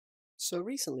So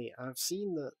recently, I've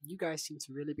seen that you guys seem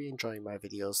to really be enjoying my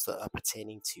videos that are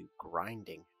pertaining to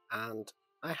grinding, and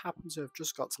I happen to have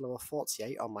just got to level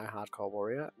 48 on my hardcore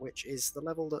warrior, which is the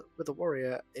level that, with a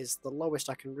warrior, is the lowest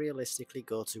I can realistically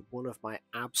go to one of my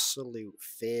absolute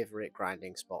favourite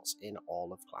grinding spots in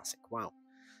all of Classic WoW.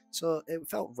 So it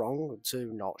felt wrong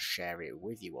to not share it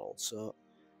with you all, so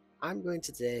I'm going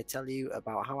to today tell you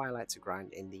about how I like to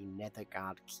grind in the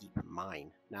Netherguard Keep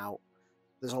mine. Now,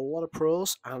 there's a lot of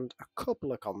pros and a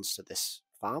couple of cons to this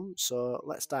farm, so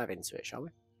let's dive into it, shall we?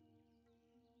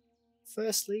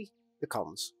 Firstly, the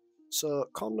cons. So,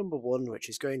 con number one, which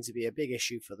is going to be a big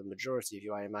issue for the majority of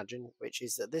you, I imagine, which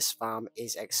is that this farm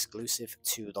is exclusive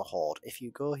to the Horde. If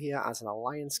you go here as an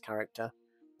Alliance character,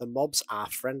 the mobs are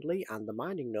friendly, and the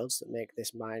mining nodes that make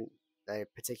this mine a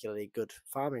particularly good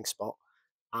farming spot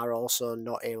are also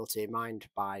not able to be mined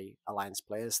by Alliance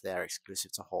players. They're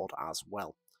exclusive to Horde as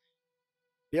well.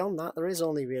 Beyond that, there is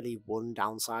only really one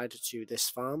downside to this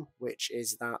farm, which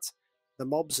is that the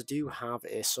mobs do have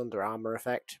a Sunder Armor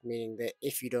effect, meaning that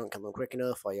if you don't kill them quick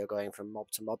enough or you're going from mob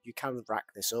to mob, you can rack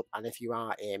this up, and if you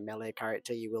are a melee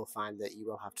character, you will find that you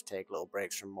will have to take little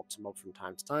breaks from mob to mob from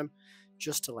time to time,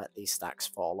 just to let these stacks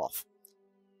fall off.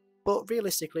 But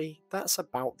realistically, that's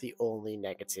about the only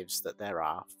negatives that there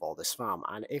are for this farm,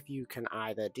 and if you can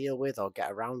either deal with or get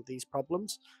around these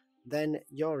problems, then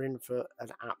you're in for an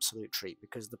absolute treat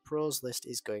because the pros list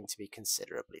is going to be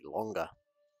considerably longer.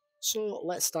 So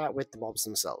let's start with the mobs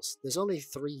themselves. There's only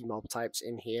 3 mob types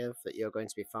in here that you're going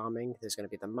to be farming. There's going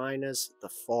to be the miners, the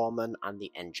foremen, and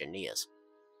the engineers.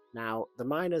 Now, the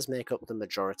miners make up the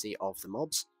majority of the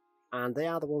mobs, and they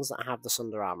are the ones that have the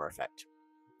Sunder Armor effect.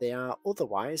 They are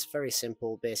otherwise very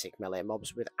simple, basic melee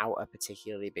mobs without a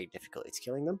particularly big difficulty to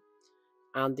killing them.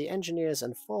 And the engineers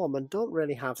and foremen don't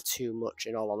really have too much,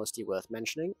 in all honesty, worth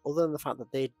mentioning, other than the fact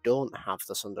that they don't have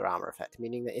the Sunder Armor effect,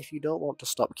 meaning that if you don't want to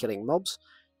stop killing mobs,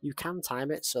 you can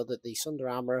time it so that the Sunder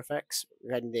Armor effects,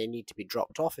 when they need to be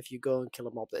dropped off, if you go and kill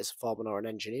a mob that is a foreman or an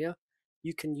engineer,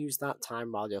 you can use that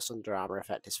time while your Sunder Armor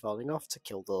effect is falling off to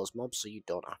kill those mobs so you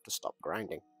don't have to stop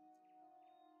grinding.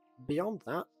 Beyond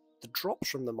that, the drops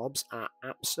from the mobs are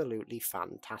absolutely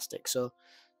fantastic. So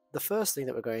the first thing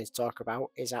that we're going to talk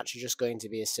about is actually just going to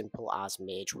be as simple as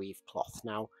Mage Weave Cloth.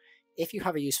 Now, if you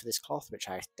have a use for this cloth, which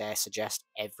I dare suggest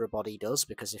everybody does,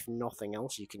 because if nothing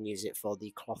else, you can use it for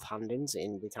the cloth hand-ins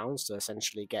in the towns to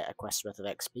essentially get a quest worth of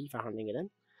XP for handing it in.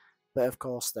 But of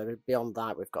course, beyond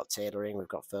that, we've got tailoring, we've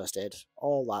got first aid,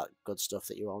 all that good stuff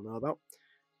that you all know about.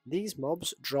 These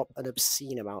mobs drop an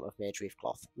obscene amount of Mage Weave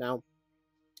Cloth. Now,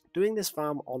 doing this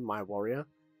farm on my warrior,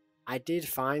 I did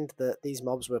find that these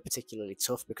mobs were particularly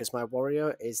tough because my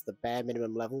warrior is the bare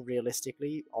minimum level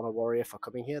realistically on a warrior for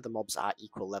coming here. The mobs are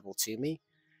equal level to me,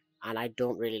 and I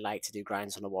don't really like to do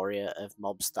grinds on a warrior of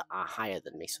mobs that are higher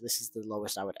than me, so this is the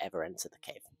lowest I would ever enter the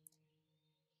cave.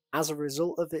 As a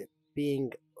result of it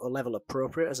being a level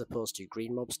appropriate as opposed to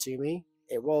green mobs to me,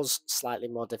 it was slightly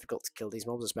more difficult to kill these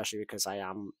mobs, especially because I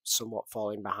am somewhat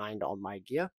falling behind on my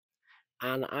gear,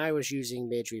 and I was using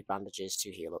Mage Weave bandages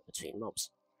to heal up between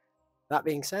mobs. That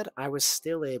being said, I was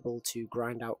still able to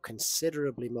grind out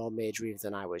considerably more Mage Weave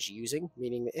than I was using,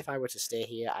 meaning that if I were to stay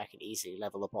here, I could easily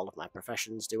level up all of my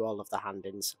professions, do all of the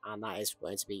hand-ins, and that is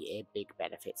going to be a big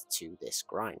benefit to this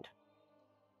grind.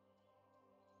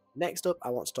 Next up, I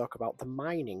want to talk about the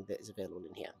mining that is available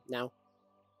in here. Now,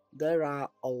 there are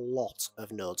a lot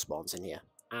of node spawns in here,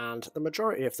 and the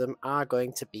majority of them are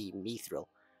going to be mithril.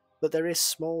 But there is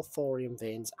small thorium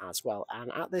veins as well,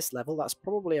 and at this level that's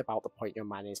probably about the point your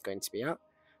mining is going to be at,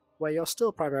 where you're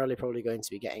still primarily probably going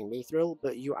to be getting mithril,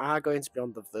 but you are going to be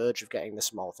on the verge of getting the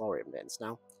small thorium veins.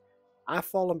 Now, I've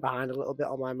fallen behind a little bit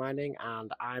on my mining,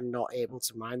 and I'm not able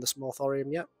to mine the small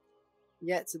thorium yet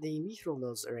the mithril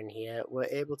nodes that are in here were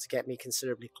able to get me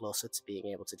considerably closer to being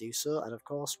able to do so, and of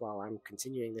course, while I'm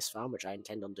continuing this farm, which I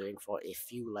intend on doing for a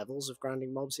few levels of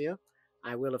grinding mobs here,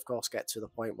 I will of course get to the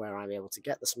point where I'm able to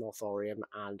get the small thorium,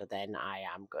 and then I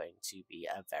am going to be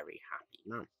a very happy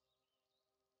man.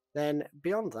 Then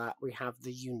beyond that, we have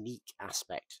the unique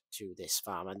aspect to this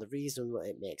farm, and the reason that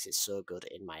it makes it so good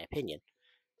in my opinion.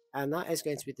 And that is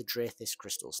going to be the Draethys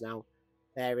crystals. Now,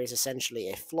 there is essentially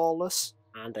a flawless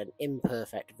and an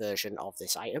imperfect version of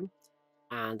this item,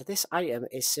 and this item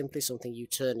is simply something you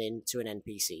turn into an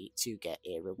NPC to get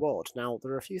a reward. Now,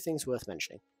 there are a few things worth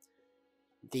mentioning.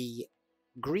 The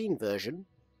green version,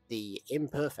 the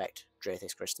imperfect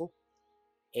Draethys crystal,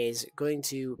 is going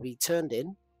to be turned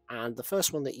in, and the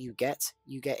first one that you get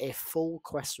a full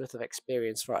quest worth of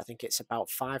experience for. I think it's about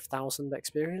 5,000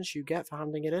 experience you get for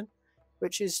handing it in,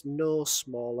 which is no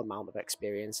small amount of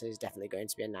experience and is definitely going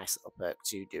to be a nice little perk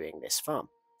to doing this farm.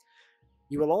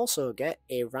 You will also get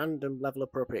a random level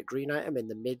appropriate green item in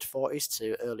the mid 40s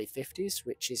to early 50s,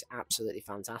 which is absolutely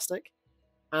fantastic.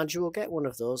 And you will get one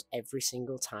of those every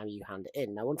single time you hand it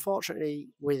in. Now, unfortunately,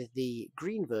 with the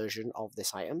green version of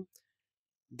this item,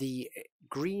 the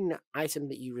green item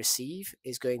that you receive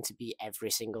is going to be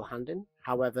every single handing.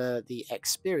 However, the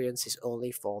experience is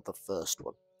only for the first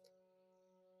one.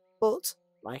 But,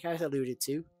 like I alluded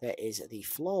to, there is the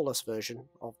flawless version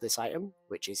of this item,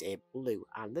 which is a blue,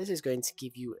 and this is going to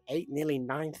give you nearly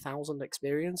 9,000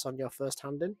 experience on your first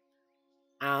handing,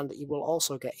 and you will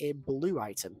also get a blue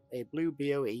item, a blue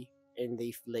BOE in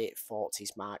the late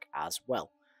 40s mark as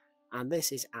well. And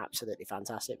this is absolutely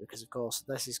fantastic because, of course,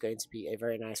 this is going to be a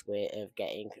very nice way of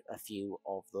getting a few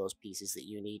of those pieces that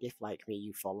you need if, like me,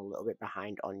 you fall a little bit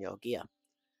behind on your gear.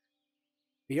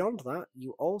 Beyond that,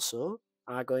 you also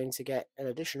are going to get an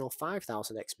additional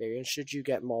 5,000 experience should you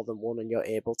get more than one and you're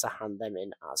able to hand them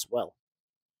in as well.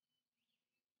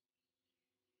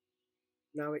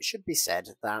 Now, it should be said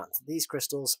that these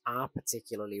crystals are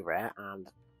particularly rare,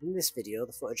 and in this video,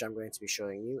 the footage I'm going to be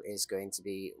showing you is going to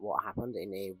be what happened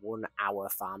in a 1 hour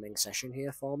farming session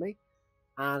here for me.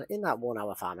 And in that 1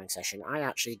 hour farming session, I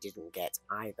actually didn't get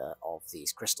either of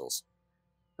these crystals.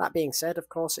 That being said, of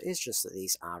course, it is just that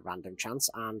these are random chance,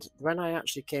 and when I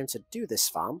actually came to do this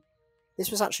farm, this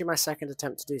was actually my second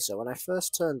attempt to do so. When I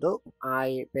first turned up,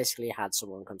 I basically had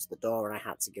someone come to the door and I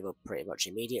had to give up pretty much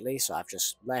immediately, so I've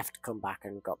just left, come back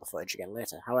and got the footage again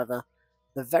later. However,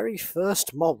 the very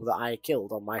first mob that I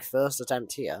killed on my first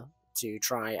attempt here to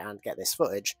try and get this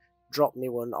footage dropped me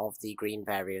one of the green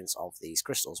variants of these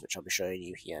crystals, which I'll be showing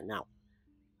you here now.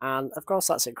 And of course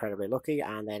that's incredibly lucky,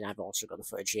 and then I've also got the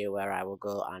footage here where I will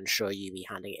go and show you me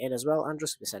handing it in as well, and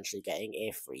just essentially getting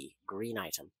a free green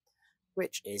item,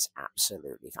 which is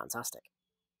absolutely fantastic.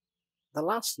 The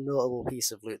last notable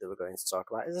piece of loot that we're going to talk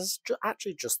about is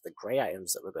actually just the grey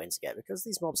items that we're going to get, because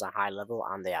these mobs are high level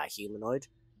and they are humanoid.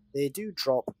 They do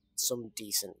drop some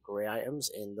decent grey items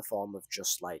in the form of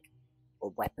just like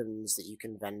weapons that you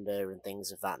can vendor and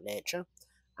things of that nature.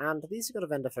 And these are going to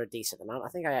vendor for a decent amount. I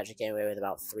think I actually came away with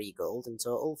about 3 gold in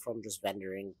total from just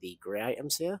vendoring the grey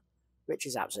items here, which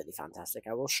is absolutely fantastic.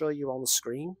 I will show you on the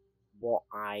screen what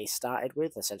I started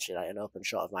with, essentially like an open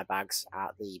shot of my bags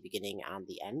at the beginning and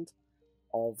the end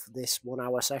of this 1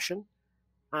 hour session.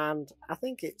 And I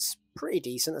think it's pretty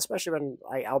decent, especially when,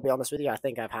 I'll be honest with you, I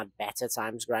think I've had better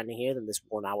times grinding here than this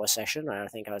 1 hour session. I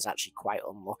think I was actually quite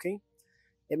unlucky.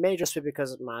 It may just be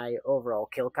because my overall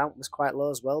kill count was quite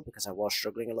low as well, because I was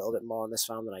struggling a little bit more on this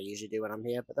farm than I usually do when I'm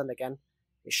here. But then again,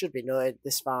 it should be noted,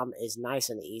 this farm is nice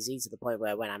and easy to the point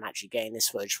where when I'm actually getting this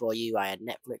footage for you, I had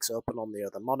Netflix open on the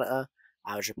other monitor,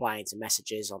 I was replying to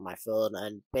messages on my phone,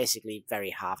 and basically very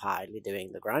half-heartedly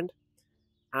doing the grind.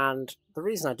 And the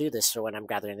reason I do this for when I'm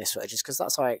gathering this footage is because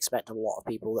that's how I expect a lot of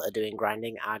people that are doing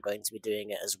grinding are going to be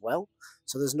doing it as well.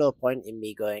 So there's no point in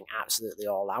me going absolutely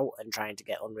all out and trying to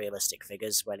get unrealistic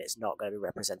figures when it's not going to be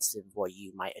representative of what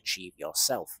you might achieve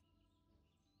yourself.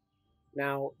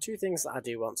 Now, 2 things that I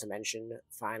do want to mention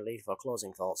finally for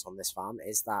closing thoughts on this farm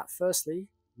is that firstly,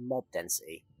 mob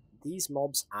density. These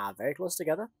mobs are very close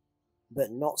together, but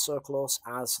not so close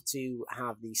as to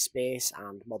have the space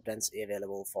and mob density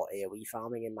available for AoE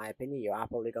farming, in my opinion. You are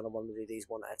probably going to want to do these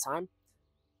one at a time.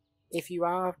 If you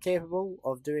are capable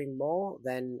of doing more,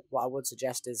 then what I would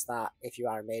suggest is that if you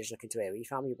are a mage looking to AoE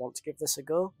farm, you want to give this a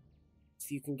go. If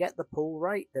you can get the pull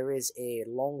right, there is a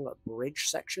long bridge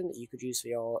section that you could use for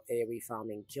your AoE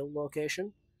farming kill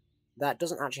location. That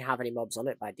doesn't actually have any mobs on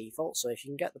it by default, so if you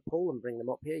can get the pull and bring them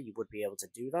up here, you would be able to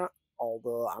do that.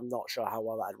 Although I'm not sure how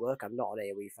well that'd work. I'm not an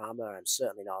AoE farmer, I'm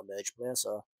certainly not a merge player,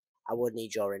 so I would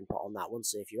need your input on that one.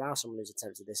 So if you are someone who's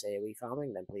attempted this AoE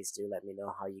farming, then please do let me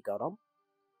know how you got on.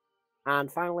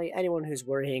 And finally, anyone who's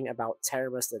worrying about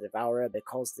Terrimus the Devourer,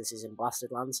 because this is in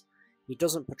Blasted Lands, he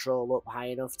doesn't patrol up high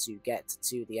enough to get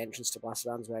to the entrance to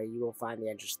Blasted Lands, where you will find the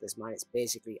entrance to this mine. It's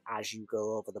basically as you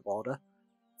go over the border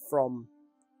from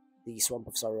the Swamp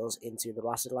of Sorrows into the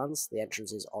Blasted Lands. The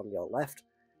entrance is on your left,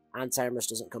 and Terrimus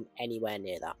doesn't come anywhere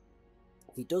near that.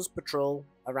 He does patrol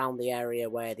around the area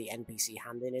where the NPC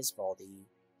hand-in is for the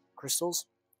crystals,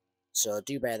 so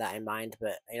do bear that in mind,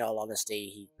 but in all honesty,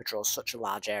 he patrols such a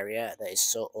large area that is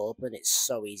so open, it's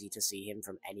so easy to see him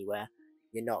from anywhere.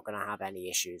 You're not going to have any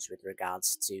issues with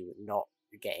regards to not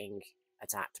getting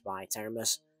attacked by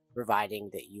Terrimus,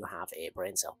 providing that you have a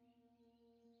brain cell.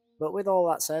 But with all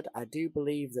that said, I do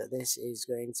believe that this is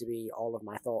going to be all of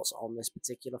my thoughts on this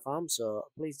particular farm, so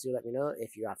please do let me know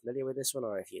if you are familiar with this one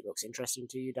or if it looks interesting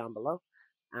to you down below.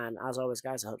 And as always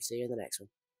guys, I hope to see you in the next one.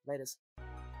 Laters.